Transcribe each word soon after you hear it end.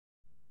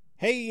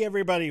Hey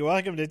everybody,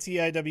 welcome to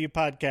TIW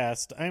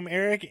Podcast. I'm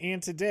Eric,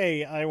 and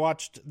today I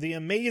watched The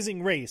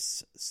Amazing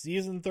Race,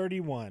 Season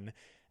 31,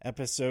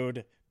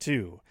 Episode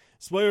 2.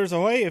 Spoilers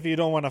ahoy! If you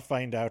don't want to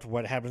find out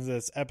what happens in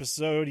this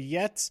episode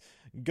yet,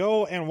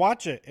 go and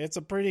watch it. It's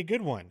a pretty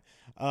good one.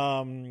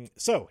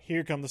 So,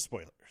 here come the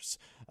spoilers.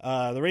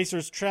 The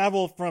racers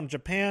travel from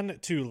Japan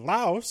to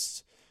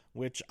Laos,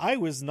 which I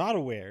was not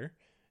aware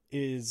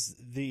is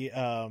the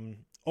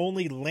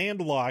only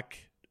landlocked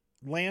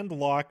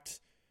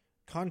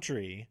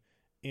country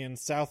in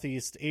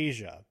Southeast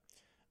Asia,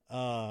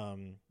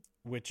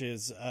 which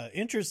is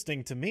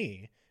interesting to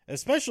me,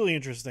 especially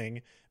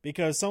interesting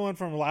because someone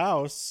from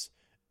Laos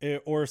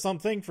or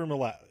something from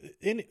Laos,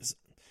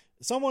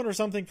 someone or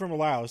something from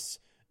Laos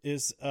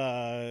is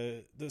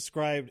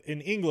described in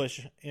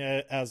English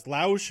as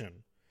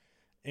Laotian.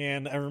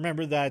 And I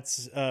remember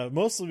that's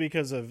mostly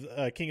because of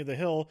King of the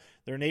Hill.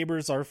 Their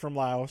neighbors are from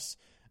Laos,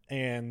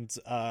 and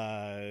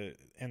they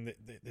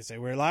say,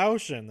 we're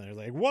Laotian. They're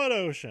like, what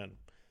ocean?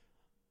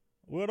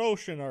 What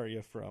ocean are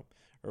you from?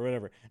 Or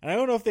whatever. And I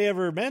don't know if they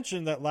ever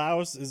mentioned that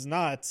Laos is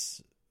not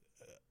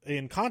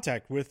in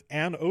contact with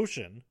an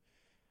ocean,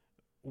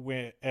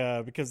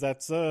 because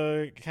that's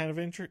kind of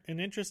an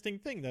interesting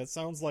thing. That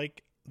sounds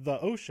like the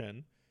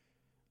ocean.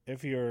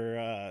 If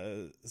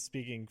you're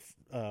speaking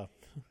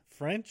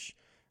French,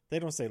 they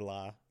don't say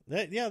la.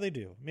 Yeah, they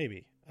do.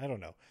 Maybe. I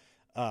don't know.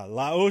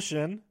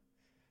 Laotian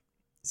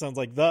sounds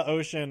like the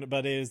ocean,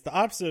 but it is the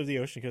opposite of the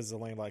ocean because it's a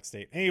landlocked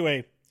state.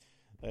 Anyway,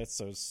 that's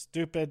so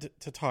stupid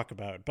to talk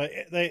about. But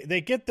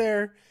they get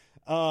there,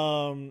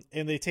 and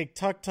they take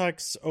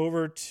tuk-tuks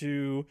over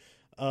to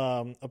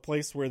a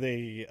place where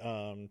they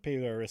pay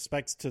their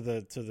respects to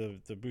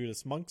the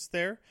Buddhist monks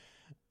there.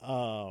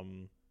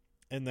 And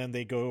then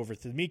they go over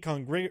to the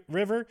Mekong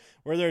River,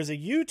 where there's a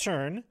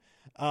U-turn.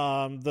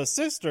 The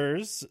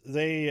sisters,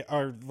 they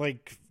are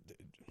like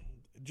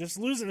just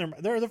losing their.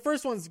 They're the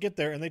first ones to get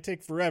there, and they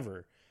take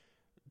forever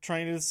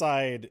trying to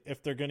decide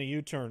if they're going to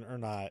U-turn or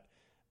not.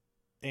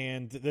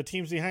 And the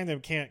teams behind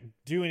them can't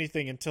do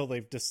anything until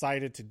they've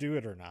decided to do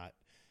it or not.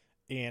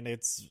 And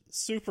it's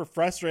super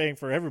frustrating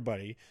for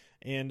everybody.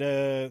 And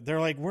they're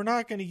like, we're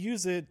not going to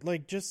use it.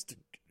 Like, just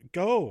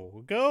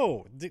go,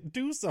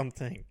 do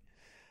something.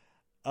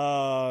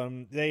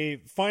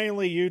 They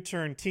finally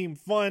U-turn Team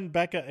Fun,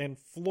 Becca and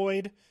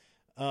Floyd.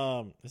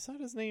 Is that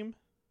his name?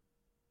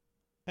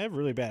 I have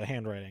really bad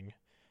handwriting.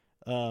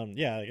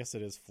 Yeah, I guess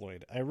it is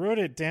Floyd. I wrote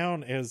it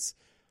down as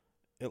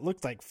it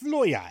looked like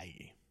Floyd.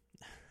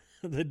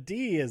 The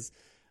D is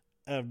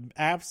an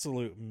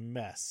absolute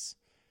mess.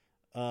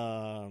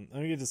 Let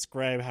me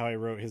describe how I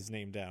wrote his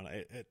name down.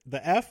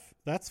 The F,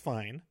 that's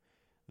fine.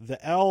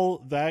 The L,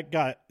 that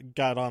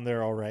got on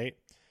there all right.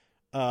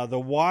 The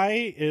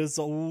Y is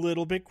a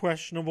little bit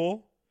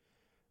questionable.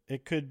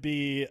 It could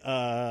be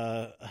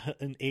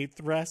an eighth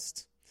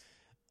rest.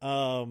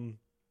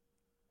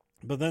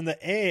 But then the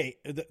A,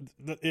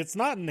 it's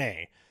not an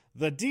A.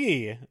 The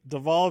D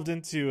devolved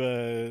into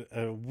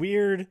a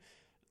weird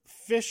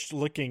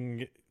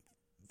fish-looking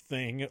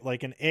thing,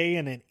 like an A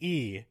and an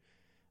E.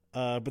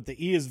 But the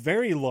E is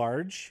very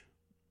large.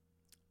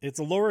 It's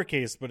a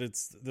lowercase, but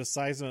it's the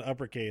size of an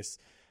uppercase.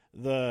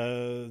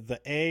 The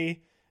A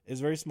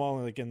is very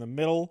small, like in the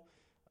middle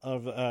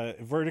of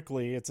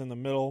vertically. It's in the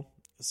middle,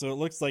 so it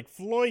looks like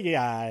Floyd,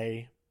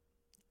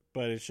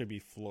 but it should be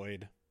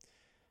Floyd.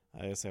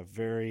 I just have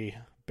very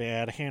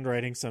bad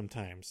handwriting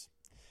sometimes.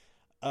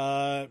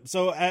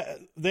 So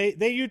they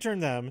U-turn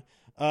them.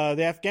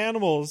 The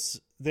Afghanimals,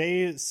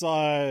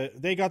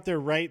 they got there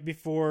right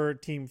before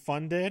Team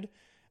Fun did,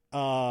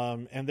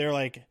 and they're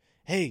like,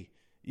 "Hey,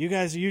 you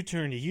guys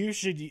U-turned. You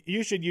should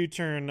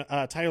U-turn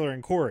Tyler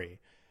and Corey."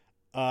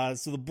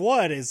 So the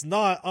blood is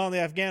not on the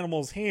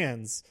Afghanimals'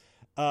 hands.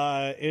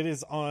 It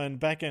is on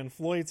Becca and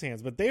Floyd's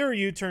hands, but they are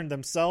U-turned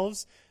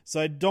themselves.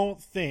 So I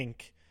don't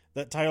think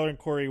that Tyler and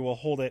Corey will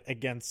hold it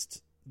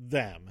against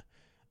them,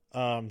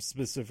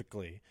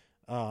 specifically.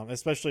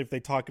 Especially if they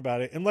talk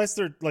about it, unless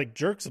they're like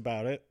jerks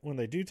about it when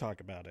they do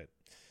talk about it.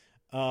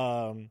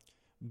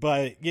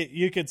 But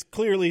you could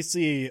clearly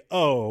see,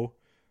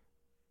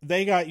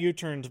 they got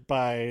U-turned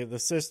by the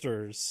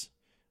sisters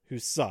who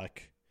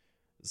suck.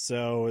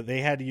 So they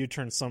had to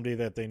U-turn somebody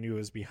that they knew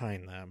was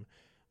behind them.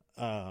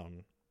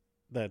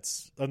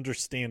 That's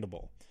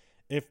understandable.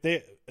 If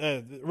they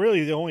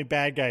really the only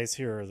bad guys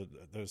here are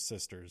those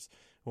sisters,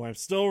 who I'm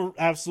still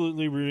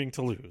absolutely rooting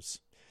to lose.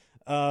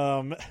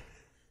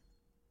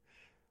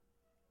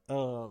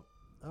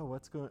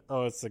 What's going?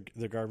 Oh, it's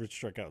the garbage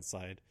truck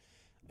outside.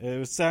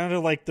 It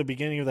sounded like the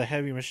beginning of the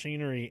Heavy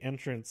Machinery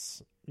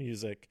entrance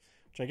music,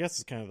 which I guess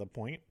is kind of the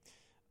point.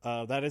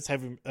 That is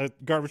heavy.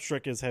 Garbage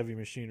truck is Heavy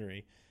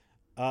Machinery.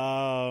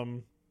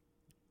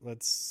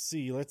 Let's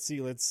see.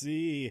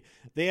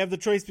 They have the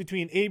choice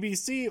between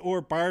ABC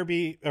or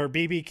Barbie or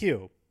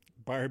BBQ.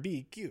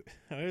 Barbecue.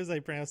 How does I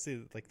pronounce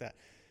it like that?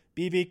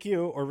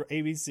 BBQ or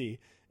ABC.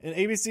 In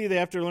ABC, they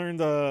have to learn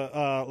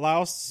the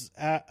Laos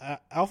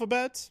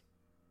alphabet,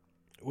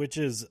 which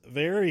is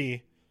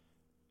very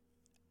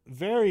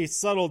very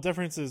subtle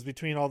differences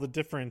between all the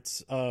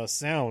different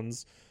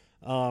sounds.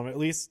 At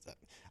least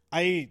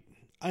I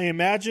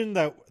imagine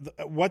that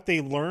what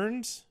they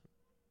learned.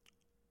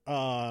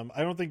 I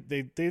don't think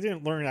they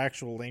didn't learn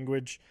actual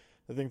language.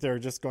 I think they were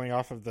just going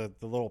off of the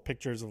little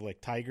pictures of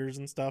like tigers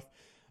and stuff.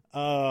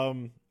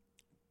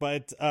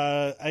 But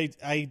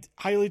I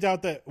highly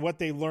doubt that what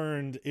they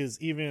learned is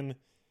even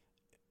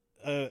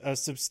a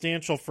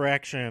substantial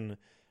fraction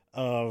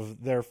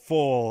of their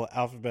full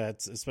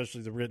alphabets,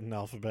 especially the written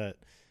alphabet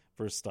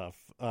for stuff.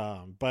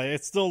 But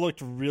it still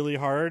looked really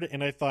hard,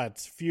 and I thought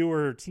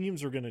fewer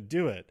teams were going to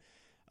do it.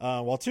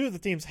 Well, two of the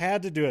teams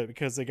had to do it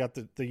because they got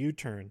the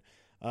U-turn.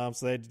 So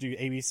they had to do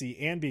ABC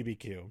and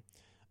BBQ.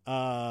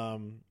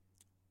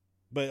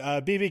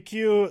 But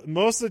BBQ,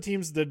 most of the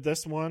teams did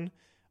this one.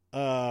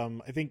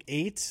 I think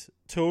 8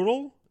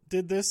 total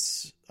did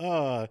this,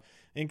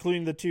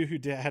 including the 2 who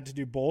had to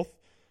do both.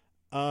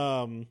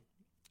 And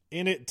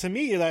to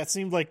me, that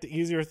seemed like the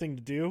easier thing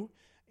to do.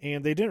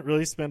 And they didn't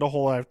really spend a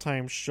whole lot of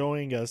time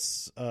showing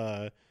us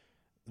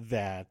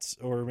that.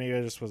 Or maybe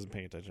I just wasn't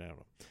paying attention. I don't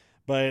know.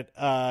 But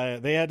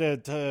they had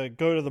to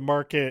go to the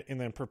market and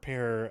then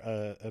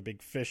prepare a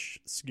big fish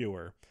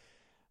skewer.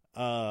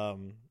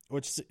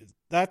 Which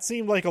that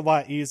seemed like a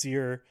lot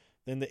easier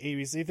than the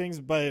ABC things.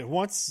 But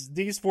once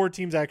these 4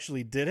 teams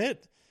actually did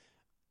it,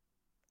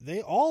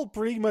 they all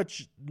pretty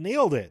much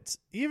nailed it.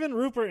 Even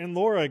Rupert and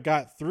Laura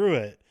got through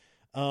it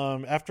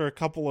after a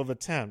couple of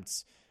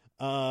attempts.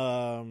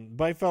 But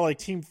I felt like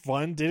Team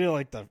Fun did it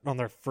like on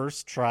their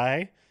first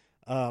try.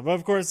 But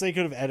of course they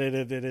could have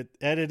edited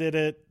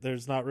it.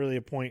 There's not really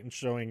a point in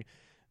showing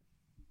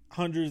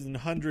hundreds and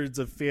hundreds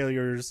of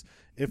failures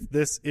if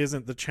this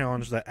isn't the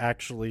challenge that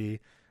actually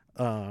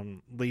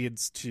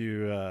leads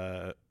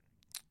to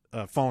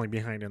falling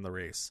behind in the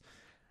race.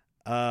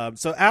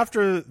 So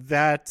after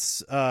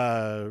that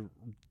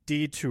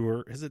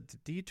detour, is it the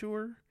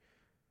detour?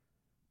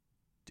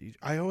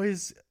 I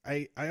always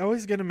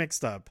get them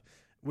mixed up.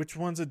 Which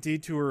one's a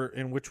detour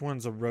and which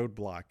one's a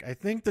roadblock? I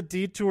think the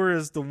detour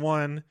is the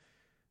one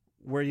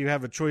where you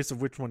have a choice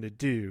of which one to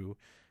do,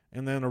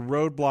 and then a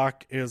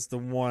roadblock is the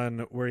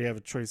one where you have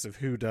a choice of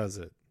who does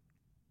it.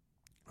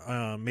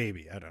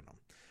 Maybe, I don't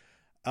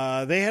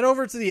know. They head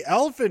over to the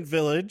Elephant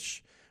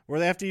Village, where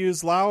they have to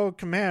use Lao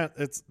command.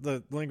 It's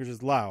the language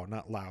is Lao,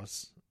 not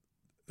Laos.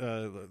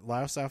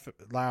 Laos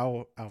alphabet.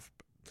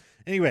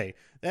 Anyway,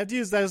 they have to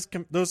use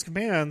those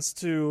commands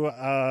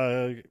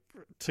to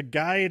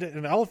guide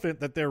an elephant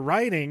that they're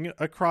riding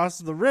across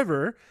the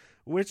river,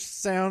 which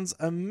sounds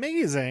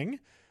amazing.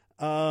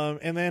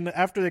 And then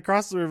after they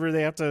cross the river,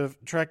 they have to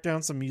track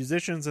down some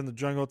musicians in the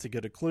jungle to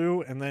get a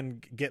clue, and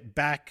then get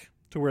back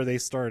to where they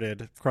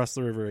started, cross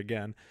the river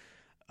again.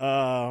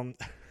 I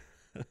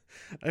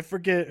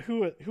forget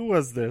who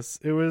was this.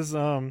 It was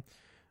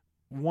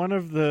one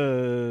of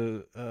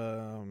the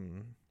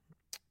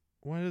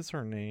what is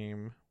her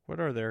name? What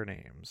are their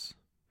names?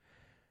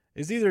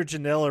 It's either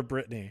Janelle or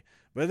Brittany.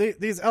 But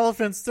these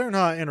elephants, they're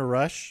not in a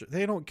rush.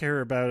 They don't care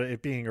about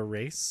it being a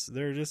race.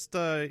 They're just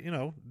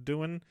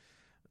doing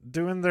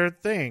their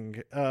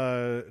thing,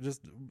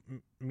 just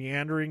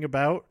meandering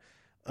about,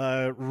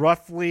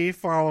 roughly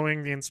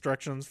following the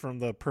instructions from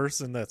the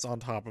person that's on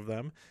top of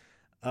them.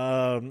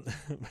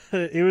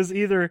 It was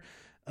either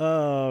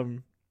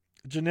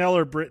Janelle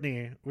or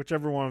Brittany,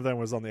 whichever one of them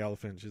was on the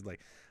elephant. She's like,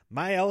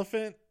 "My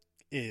elephant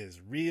is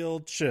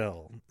real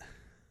chill."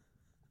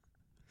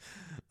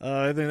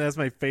 I think that's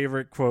my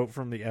favorite quote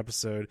from the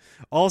episode.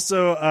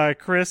 Also,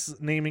 Chris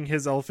naming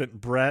his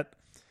elephant Brett,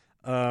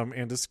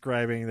 and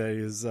describing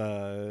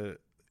that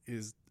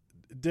is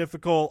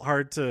difficult,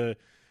 hard to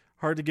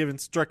give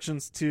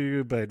instructions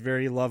to, but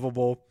very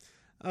lovable.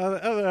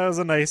 That was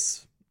a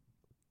nice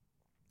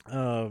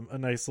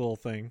little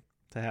thing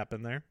to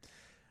happen there.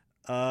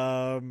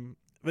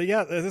 But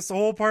yeah, this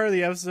whole part of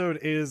the episode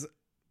is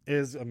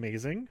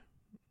amazing.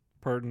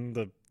 Pardon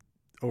the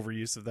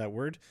overuse of that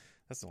word.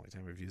 That's the only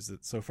time we've used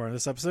it so far in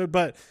this episode.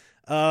 But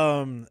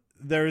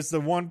there's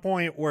the one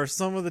point where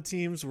some of the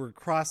teams were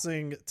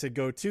crossing to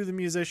go to the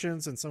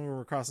musicians, and some of them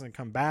were crossing to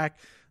come back.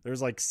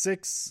 There's like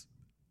 6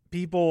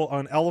 people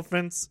on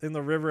elephants in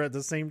the river at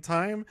the same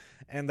time,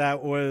 and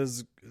that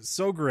was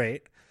so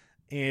great.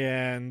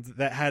 And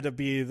that had to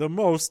be the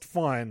most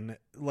fun,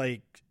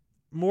 like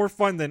more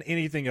fun than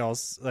anything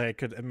else that I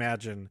could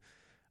imagine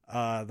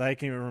that I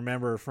can even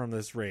remember from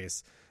this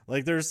race.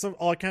 Like there's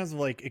all kinds of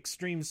like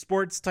extreme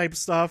sports type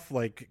stuff,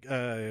 like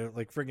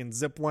friggin'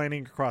 zip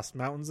lining across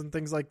mountains and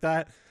things like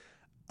that.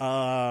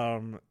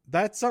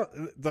 That's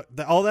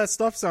all that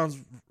stuff sounds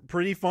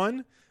pretty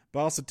fun, but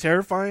also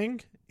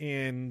terrifying,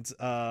 and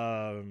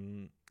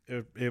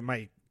it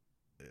might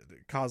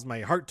cause my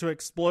heart to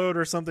explode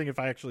or something if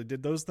I actually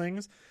did those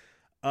things.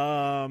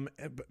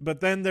 But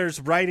then there's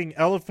riding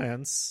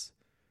elephants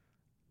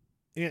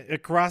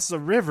across a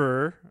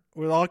river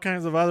with all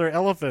kinds of other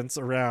elephants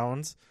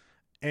around.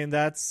 And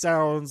that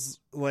sounds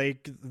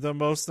like the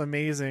most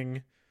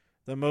amazing,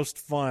 the most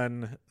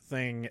fun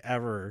thing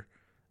ever.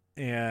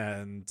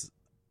 And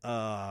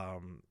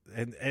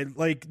And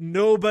like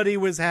nobody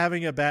was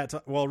having a bad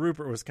time. Well,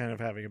 Rupert was kind of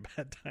having a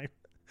bad time,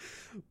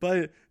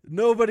 but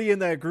nobody in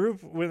that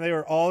group, when they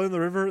were all in the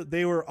river,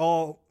 they were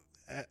all,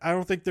 I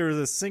don't think there was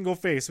a single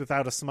face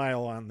without a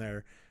smile on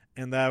there.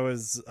 And that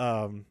was,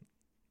 I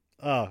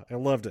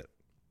loved it.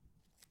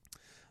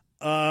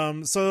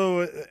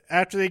 So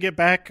after they get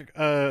back,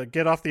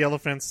 get off the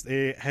elephants,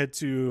 they head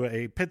to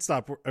a pit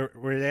stop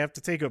where they have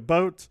to take a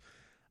boat,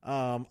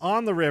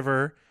 on the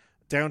river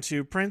down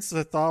to Prince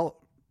Vithera's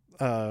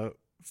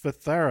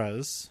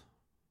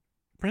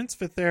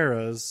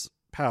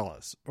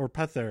palace, or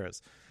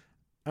Pathera's.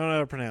 I don't know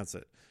how to pronounce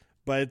it.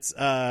 But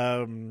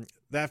the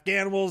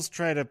Afghanimals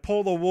try to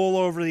pull the wool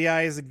over the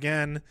eyes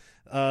again.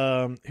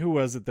 Who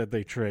was it that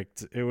they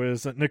tricked? It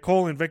was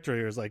Nicole and Victor.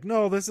 It was like,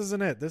 no, this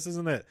isn't it. This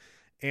isn't it.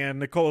 And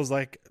Nicole's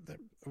like,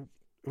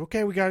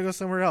 okay, we got to go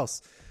somewhere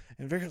else.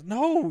 And Victor's,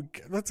 no,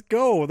 let's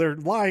go. They're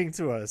lying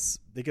to us.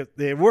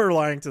 They were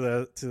lying to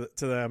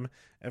them.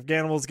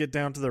 Afghanimals get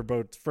down to their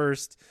boat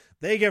first.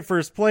 They get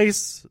first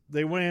place.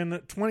 They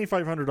win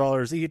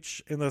 $2,500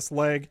 each in this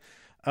leg.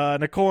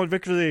 Nicole and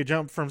Victor, they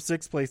jump from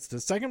 6th place to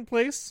 2nd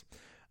place.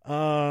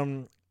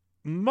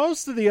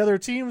 Most of the other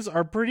teams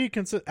are pretty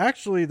consistent.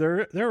 Actually,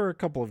 there were a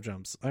couple of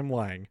jumps. I'm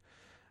lying.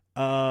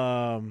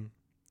 So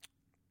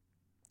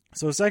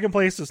 2nd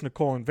place is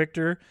Nicole and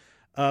Victor.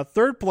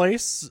 3rd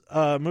place,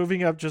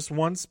 moving up just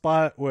one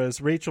spot, was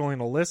Rachel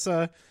and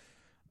Alyssa.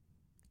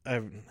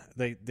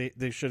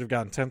 They should have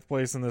gotten 10th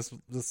place in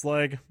this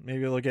leg.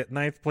 Maybe they'll get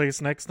 9th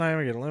place next time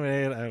and get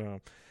eliminated. I don't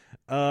know.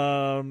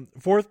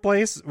 4th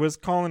place was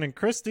Colin and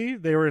Christy.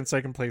 They were in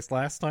 2nd place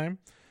last time.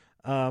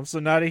 So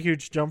not a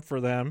huge jump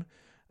for them.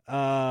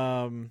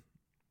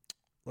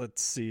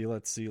 Let's see.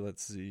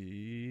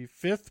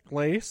 5th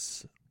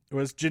place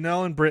was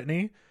Janelle and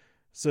Brittany.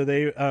 So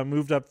they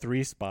moved up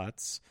 3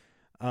 spots.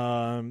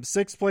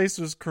 6th place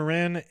was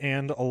Corinne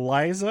and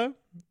Eliza.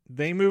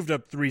 They moved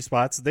up 3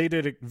 spots. They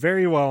did it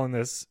very well in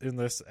this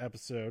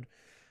episode.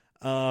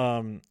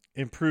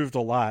 Improved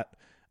a lot.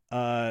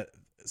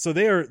 So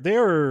they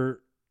are.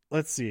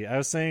 Let's see. I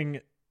was saying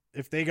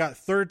if they got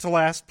 3rd to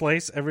last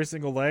place every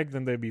single leg,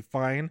 then they'd be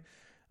fine.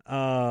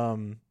 Now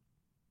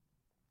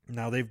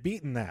they've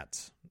beaten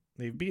that.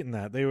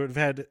 They would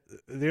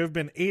have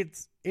been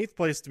 8th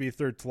place to be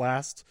 3rd to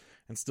last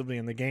and still be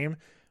in the game.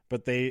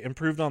 But they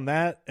improved on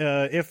that.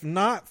 If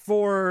not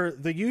for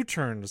the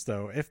U-turns,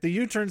 though. If the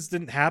U-turns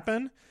didn't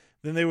happen,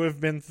 then they would have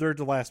been 3rd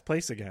to last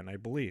place again, I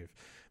believe.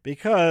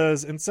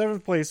 Because in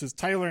 7th place was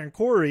Tyler and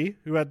Corey,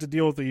 who had to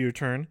deal with the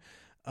U-turn.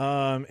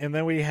 And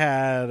then we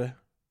had...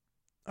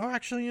 Oh,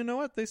 actually, you know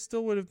what? They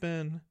still would have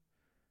been...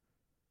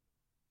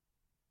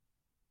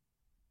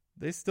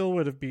 They still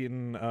would have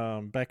beaten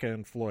Becca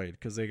and Floyd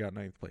because they got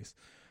 9th place.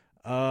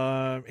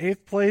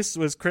 8th place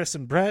was Chris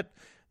and Brett.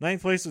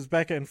 9th place was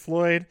Becca and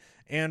Floyd.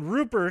 And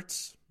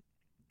Rupert,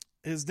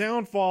 his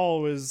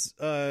downfall was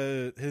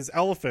his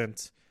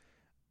elephant,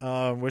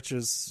 which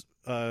is,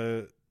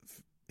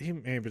 he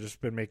may have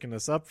just been making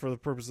this up for the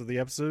purpose of the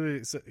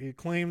episode. He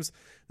claims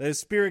that his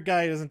spirit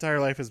guide his entire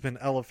life has been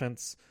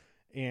elephants,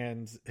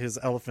 and his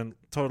elephant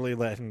totally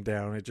let him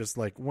down. It just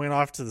like went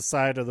off to the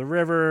side of the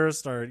river,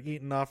 started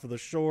eating off of the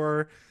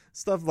shore,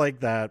 stuff like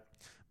that.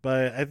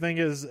 But I think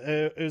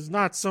it was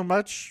not so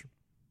much.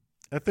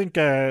 I think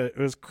it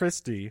was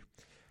Christy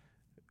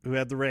who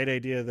had the right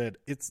idea that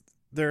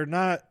they're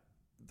not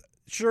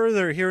sure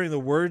they're hearing the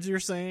words you're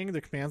saying,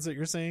 the commands that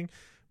you're saying,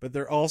 but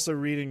they're also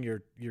reading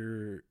your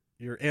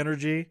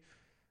energy,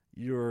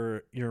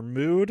 your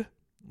mood.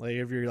 Like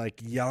if you're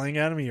like yelling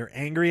at them, you're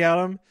angry at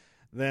them,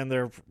 then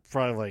they're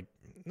probably like,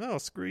 no,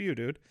 screw you,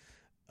 dude.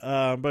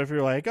 But if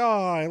you're like,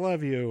 oh, I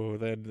love you,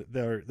 then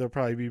they'll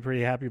probably be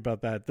pretty happy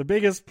about that. The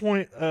biggest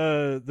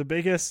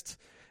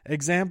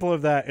example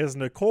of that is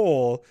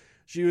Nicole.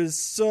 She was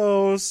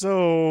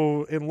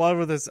so in love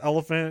with this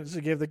elephant.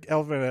 She gave the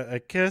elephant a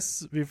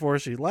kiss before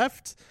she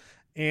left.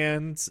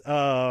 And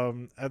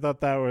I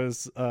thought that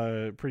was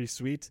pretty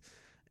sweet.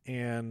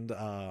 And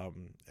I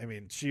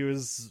mean, she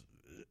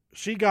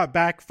got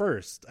back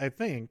first, I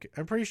think.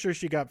 I'm pretty sure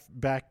she got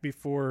back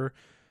before,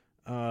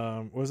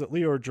 was it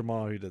Leo or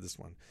Jamal who did this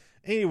one?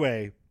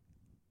 Anyway,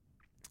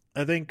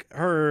 I think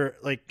her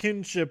like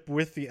kinship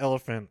with the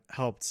elephant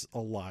helped a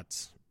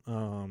lot.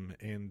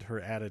 And her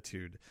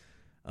attitude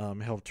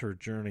helped her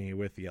journey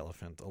with the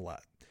elephant a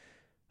lot.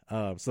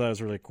 So that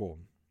was really cool.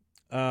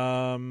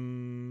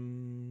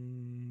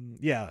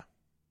 Yeah.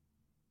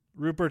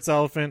 Rupert's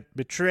elephant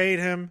betrayed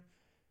him.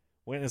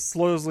 Went as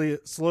slowly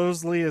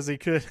as he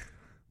could.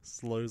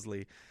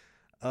 Slowly.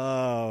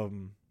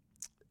 And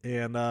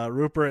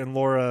Rupert and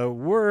Laura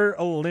were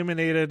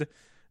eliminated,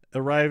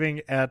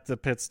 arriving at the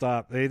pit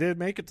stop. They did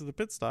make it to the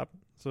pit stop.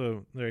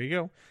 So there you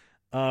go.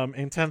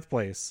 In 10th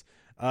place.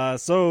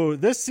 So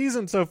this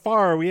season so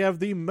far, we have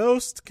the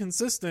most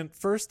consistent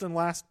first and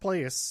last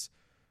place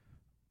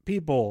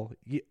people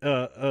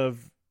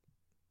of,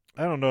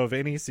 I don't know of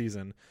any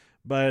season,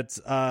 but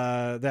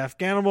the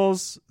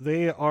Afghanimals,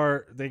 they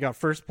got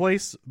first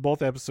place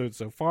both episodes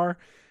so far,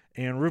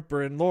 And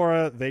Rupert and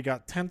Laura, they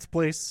got 10th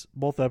place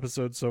both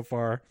episodes so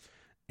far,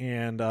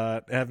 and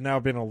have now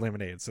been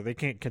eliminated, so they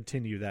can't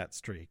continue that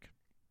streak.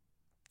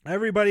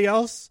 Everybody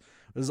else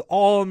is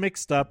all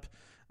mixed up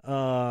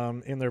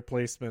in their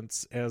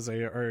placements, as I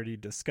already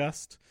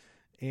discussed.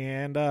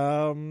 And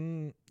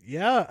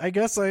yeah, I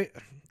guess I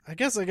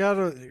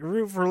gotta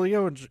root for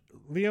Leo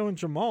and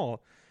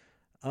Jamal.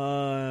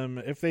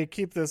 If they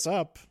keep this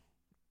up,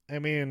 I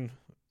mean,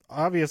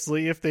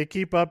 obviously, if they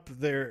keep up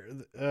their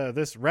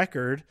this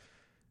record,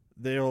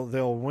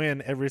 they'll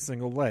win every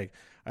single leg.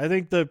 I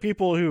think the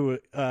people who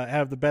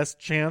have the best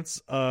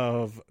chance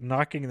of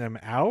knocking them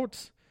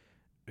out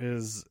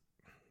is,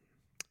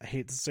 I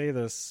hate to say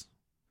this,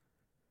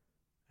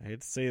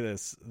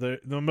 the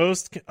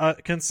most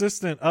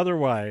consistent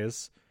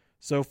otherwise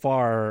so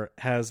far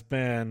has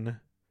been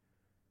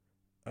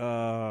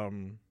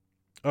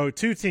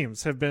two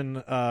teams have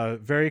been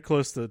very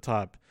close to the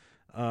top,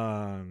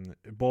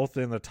 both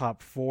in the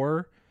top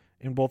 4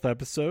 in both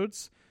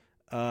episodes.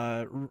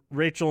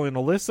 Rachel and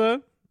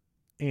Alyssa,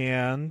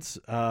 and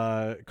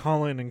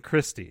Colin and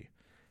Christy.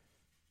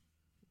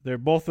 They're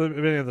both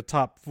been in the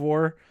top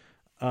 4.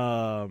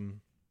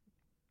 And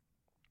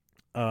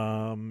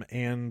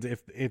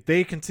if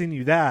they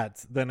continue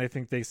that, then I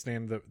think they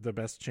stand the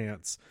best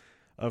chance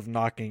of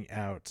knocking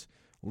out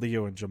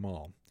Leo and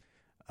Jamal.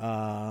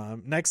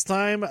 Next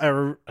time, I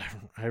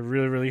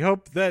really, really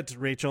hope that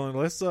Rachel and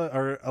Alyssa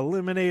are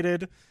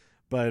eliminated,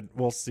 but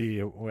we'll see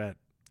what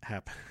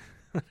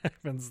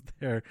happens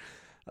there.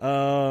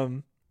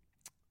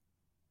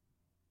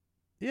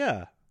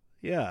 Yeah,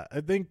 I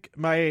think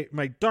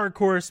my dark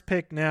horse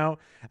pick now,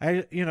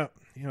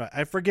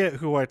 I forget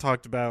who I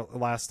talked about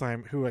last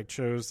time, who I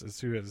chose as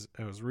who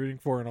I was rooting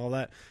for and all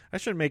that. I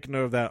should make a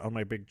note of that on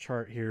my big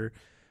chart here.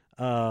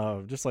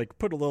 Just like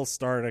put a little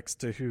star next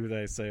to who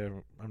they say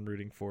I'm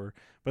rooting for.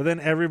 But then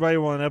everybody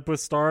will end up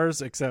with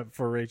stars except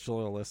for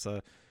Rachel and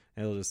Alyssa.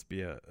 It'll just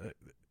be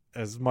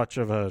as much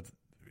of a,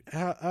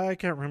 I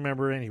can't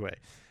remember anyway,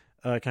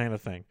 kind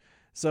of thing.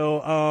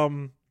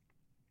 So,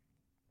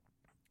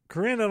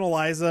 Corinne and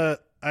Eliza,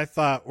 I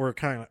thought were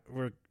kind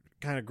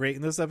of great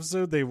in this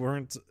episode. They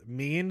weren't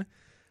mean.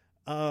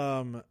 They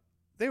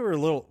were a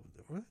little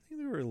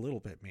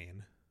bit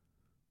mean.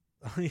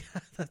 Oh yeah,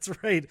 that's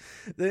right.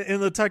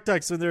 In the Tuk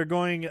Tuks, when they were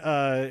going,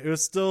 it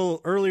was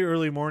still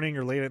early morning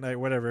or late at night,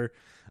 whatever.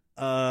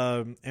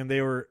 And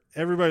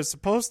everybody was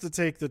supposed to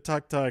take the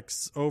Tuk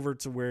Tuks over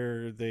to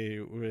where they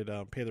would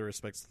pay their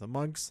respects to the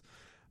monks,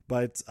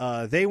 but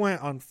they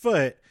went on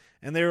foot,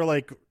 and they were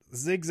like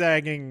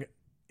zigzagging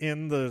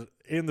in the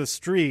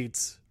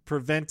streets,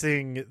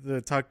 preventing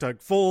the Tuk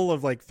Tuk full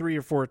of like 3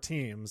 or 4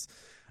 teams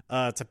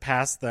to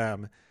pass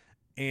them.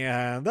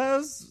 And that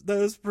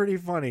was pretty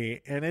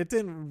funny, and it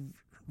didn't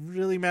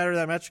really matter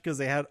that much because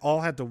they had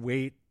to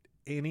wait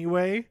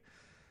anyway.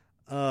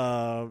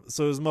 So it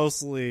was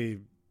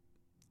mostly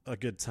a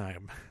good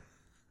time,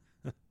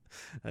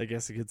 I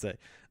guess you could say.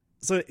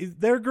 So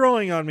they're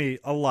growing on me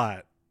a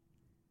lot.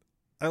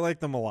 I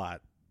like them a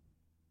lot.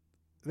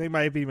 They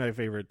might be my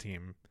favorite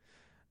team,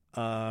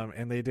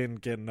 and they didn't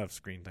get enough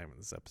screen time in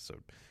this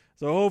episode.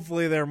 So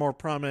hopefully they're more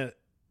prominent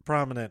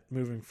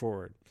moving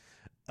forward.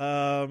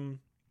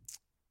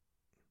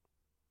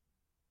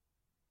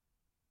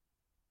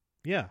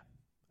 Yeah,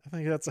 I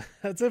think that's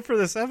it for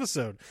this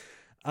episode.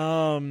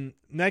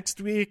 Next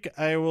week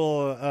I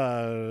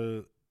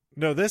will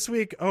this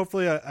week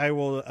hopefully I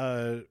will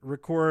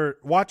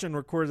watch and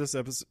record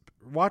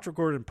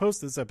and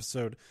post this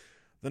episode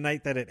the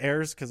night that it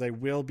airs, because I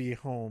will be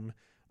home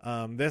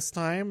this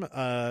time.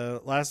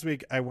 Last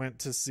week I went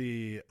to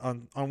see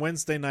on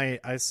Wednesday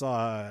night, I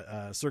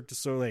saw Cirque du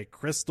Soleil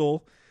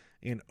Crystal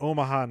in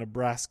Omaha,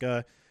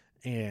 Nebraska,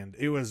 and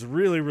it was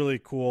really,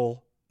 really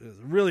cool. It was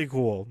really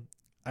cool.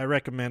 I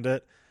recommend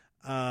it.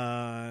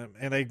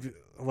 And I,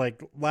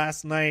 like,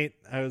 last night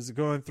I was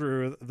going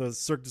through the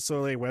Cirque du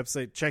Soleil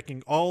website,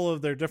 checking all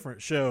of their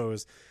different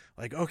shows.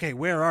 Like, okay,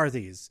 where are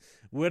these?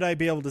 Would I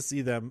be able to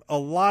see them? A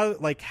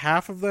lot, like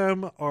half of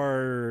them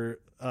are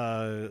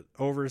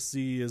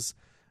overseas,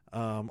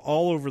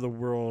 all over the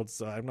world.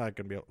 So I'm not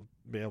going to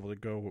be able to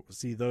go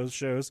see those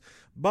shows.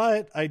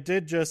 But I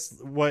did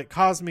what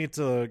caused me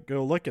to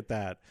go look at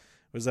that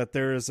was that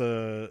there's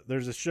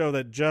a show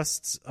that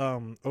just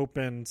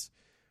opened.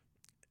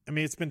 I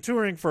mean, it's been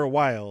touring for a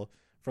while,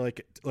 for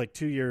like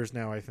 2 years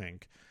now, I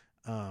think.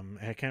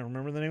 I can't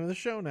remember the name of the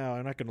show now.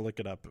 I'm not going to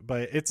look it up,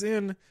 but it's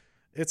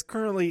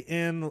currently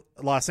in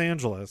Los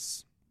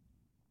Angeles.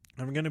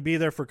 I'm going to be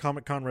there for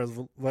Comic-Con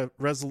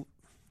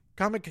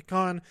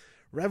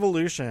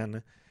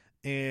Revolution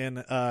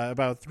in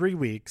about 3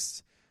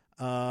 weeks.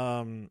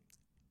 And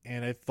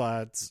I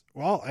thought,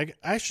 well,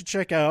 I should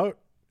check out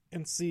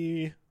and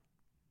see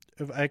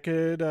if I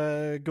could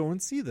go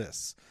and see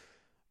this,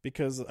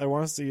 because I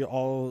want to see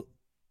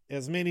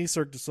as many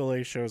Cirque du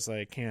Soleil shows as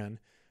I can.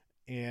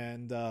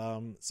 And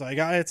so I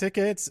got a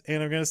ticket,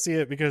 and I'm going to see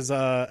it because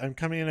I'm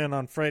coming in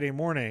on Friday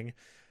morning.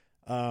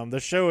 The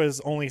show is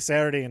only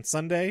Saturday and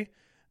Sunday,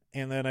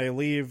 and then I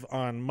leave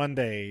on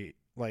Monday,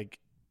 like,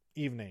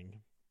 evening.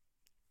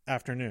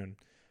 afternoon,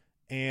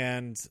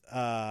 and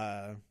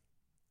I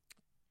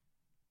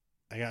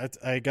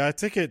got a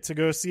ticket to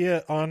go see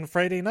it on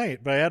Friday night,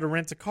 but I had to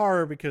rent a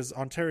car because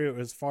Ontario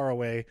is far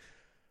away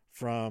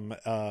from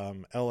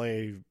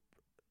LA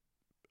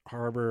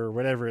Harbor,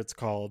 whatever it's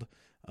called.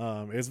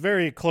 It's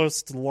very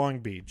close to Long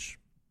Beach,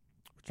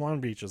 which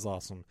Long Beach is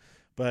awesome,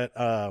 but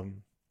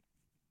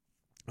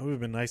it would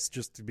have been nice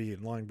just to be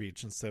in Long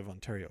Beach instead of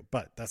Ontario,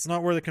 but that's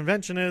not where the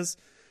convention is.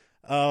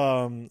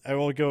 I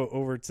will go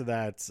over to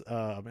that,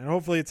 and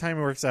hopefully the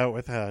timing works out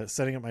with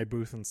setting up my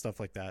booth and stuff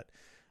like that.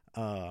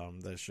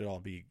 That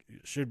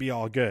should be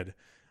all good.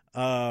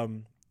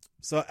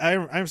 So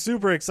I'm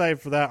super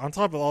excited for that. On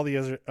top of all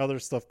the other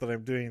stuff that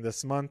I'm doing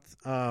this month,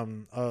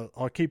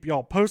 I'll keep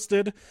y'all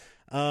posted.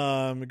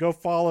 Go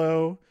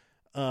follow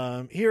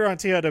here on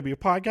TIW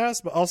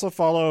Podcast, but also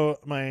follow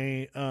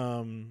my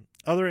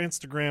other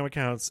Instagram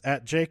accounts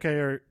at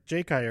JKire,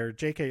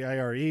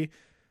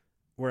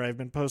 where I've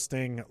been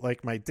posting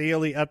like my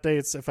daily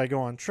updates. If I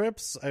go on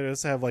trips, I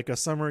just have like a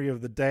summary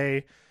of the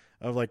day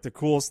of like the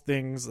coolest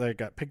things that I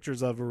got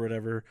pictures of or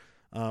whatever.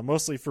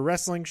 Mostly for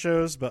wrestling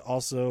shows, but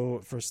also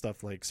for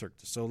stuff like Cirque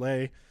du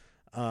Soleil.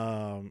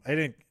 I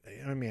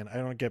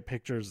don't get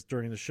pictures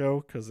during the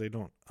show because they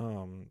don't,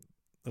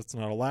 that's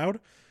not allowed,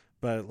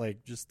 but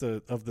like just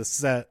of the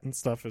set and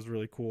stuff is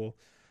really cool.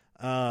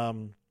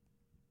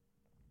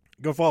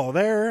 Go follow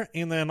there,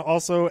 and then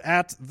also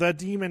at the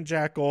Demon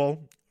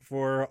Jackal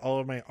for all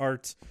of my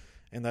art,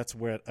 and that's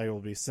what I will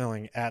be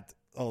selling at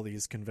all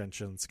these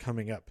conventions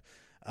coming up.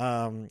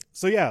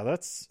 So yeah,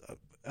 that's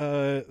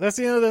the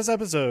end of this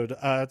episode.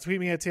 Tweet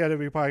me at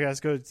TIW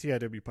Podcast. Go to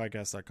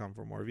TIWpodcast.com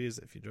for more views.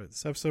 If you enjoyed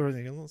this episode,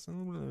 you can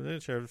listen,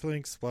 share the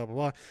links, blah, blah,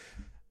 blah.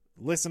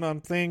 Listen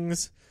on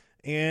things.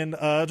 And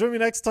join me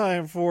next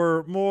time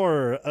for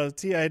more of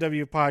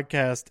TIW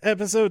Podcast,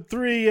 episode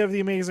 3 of The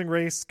Amazing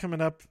Race, coming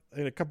up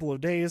in a couple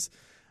of days.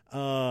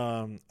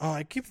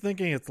 I keep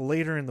thinking it's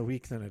later in the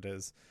week than it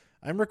is.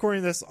 I'm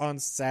recording this on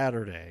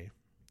Saturday.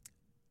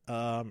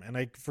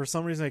 And for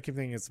some reason I keep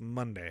thinking it's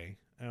Monday.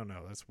 I don't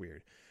know. That's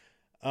weird.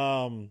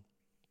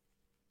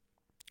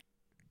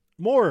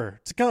 More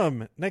to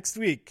come next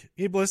week.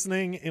 Keep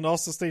listening, and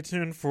also stay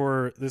tuned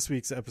for this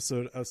week's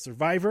episode of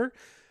Survivor.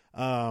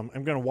 I'm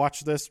going to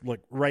watch this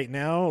like right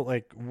now,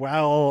 like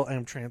while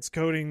I'm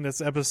transcoding this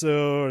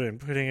episode and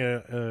putting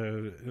it,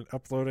 and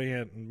uploading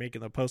it and making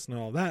the post and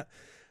all that.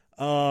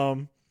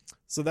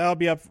 So that'll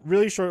be up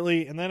really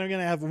shortly. And then I'm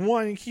going to have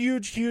one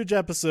huge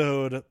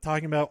episode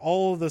talking about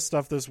all of the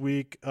stuff this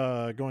week,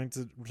 going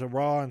to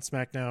Raw and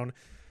SmackDown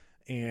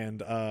and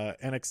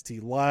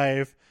NXT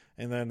Live.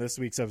 And then this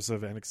week's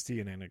episode of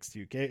NXT and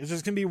NXT UK. It's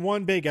just going to be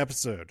one big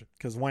episode,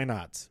 because why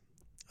not?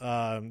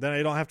 Then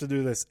I don't have to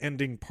do this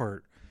ending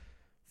part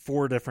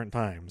 4 different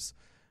times.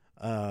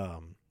 I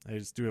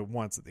just do it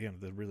once at the end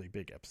of the really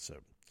big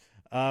episode.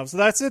 So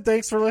that's it.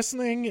 Thanks for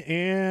listening,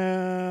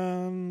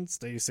 and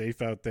stay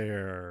safe out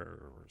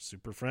there,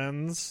 super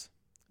friends.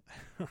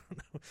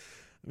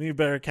 Maybe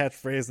better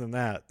catchphrase than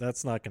that.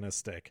 That's not going to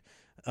stick.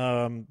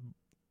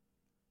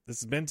 This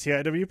has been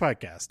TIW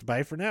Podcast.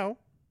 Bye for now.